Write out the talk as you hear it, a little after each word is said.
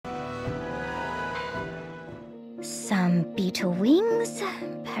some beetle wings,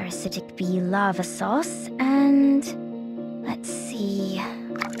 parasitic bee lava sauce, and let's see,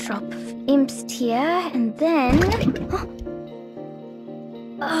 a drop of imp's tear, and then...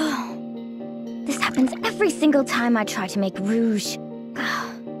 Oh, this happens every single time I try to make rouge.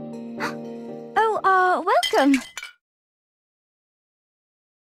 Oh, welcome.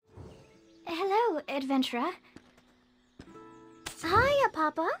 Hello, adventurer. Hiya,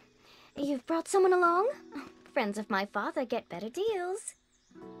 Papa. You've brought someone along? Friends of my father get better deals.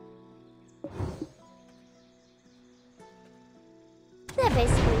 They're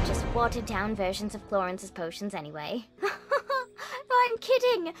basically just watered-down versions of Florence's potions anyway. I'm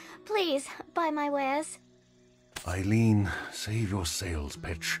kidding. Please, buy my wares. Eileen, save your sales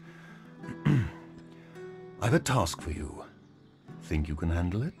pitch. I've a task for you. Think you can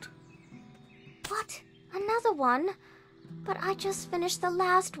handle it? What? Another one? But I just finished the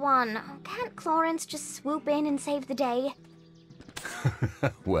last one. Can't Florence just swoop in and save the day?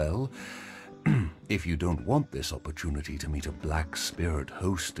 Well, if you don't want this opportunity to meet a black spirit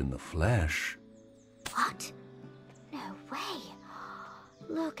host in the flesh... What? No way.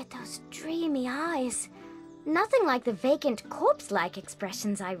 Look at those dreamy eyes. Nothing like the vacant corpse-like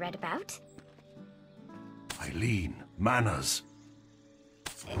expressions I read about. Eileen, manners.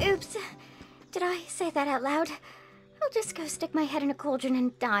 Oops. Did I say that out loud? I'll just go stick my head in a cauldron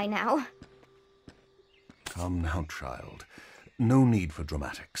and die now. Come now, child. No need for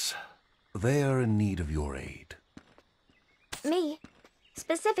dramatics. They are in need of your aid. Me?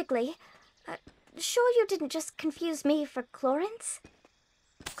 Specifically? Sure you didn't just confuse me for Florence?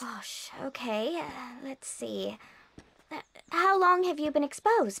 Gosh, okay. Let's see. How long have you been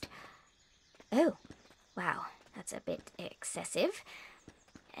exposed? Oh, wow. That's a bit excessive.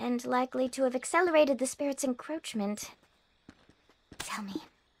 And likely to have accelerated the spirit's encroachment. Tell me,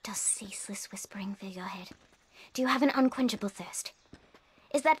 does ceaseless whispering fill your head? Do you have an unquenchable thirst?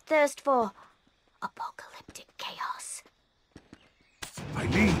 Is that thirst for apocalyptic chaos?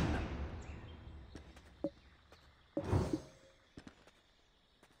 Eileen!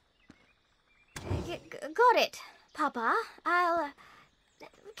 Got it, Papa. I'll...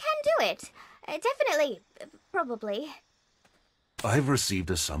 can do it. Definitely. Probably. I've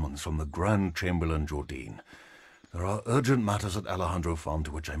received a summons from the Grand Chamberlain Jordine. There are urgent matters at Alejandro Farm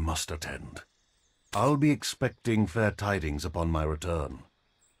to which I must attend. I'll be expecting fair tidings upon my return.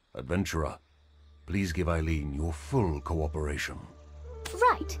 Adventurer, please give Eileen your full cooperation.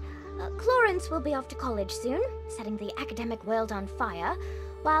 Right. Florence will be off to college soon, setting the academic world on fire,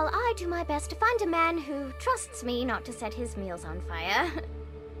 while I do my best to find a man who trusts me not to set his meals on fire.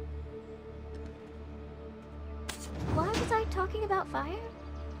 Why was I talking about fire?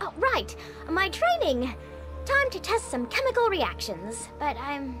 Oh, right! My training! Time to test some chemical reactions, but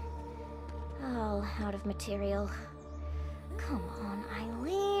I'm all out of material. Come on,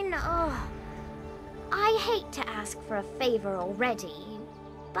 Eileen. Oh, I hate to ask for a favor already,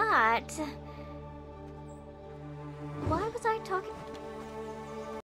 but... Why was I talking...